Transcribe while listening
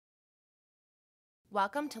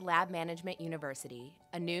Welcome to Lab Management University,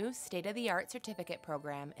 a new state-of-the-art certificate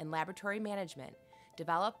program in laboratory management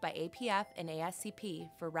developed by APF and ASCP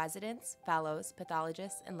for residents, fellows,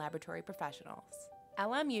 pathologists, and laboratory professionals.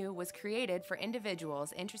 LMU was created for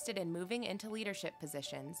individuals interested in moving into leadership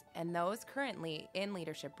positions and those currently in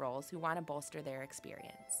leadership roles who want to bolster their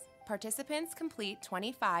experience. Participants complete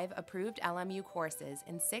 25 approved LMU courses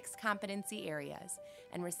in 6 competency areas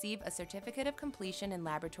and receive a certificate of completion in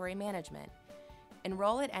laboratory management.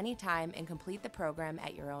 Enroll at any time and complete the program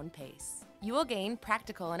at your own pace. You will gain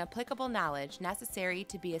practical and applicable knowledge necessary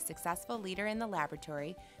to be a successful leader in the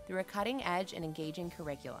laboratory through a cutting-edge and engaging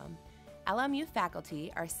curriculum. LMU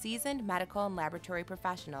faculty are seasoned medical and laboratory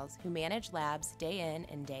professionals who manage labs day in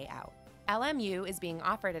and day out. LMU is being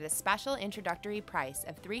offered at a special introductory price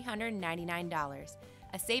of $399,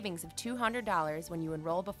 a savings of $200 when you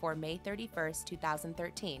enroll before May 31,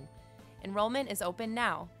 2013. Enrollment is open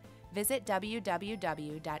now. Visit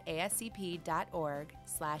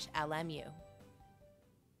www.ascp.org/LMU.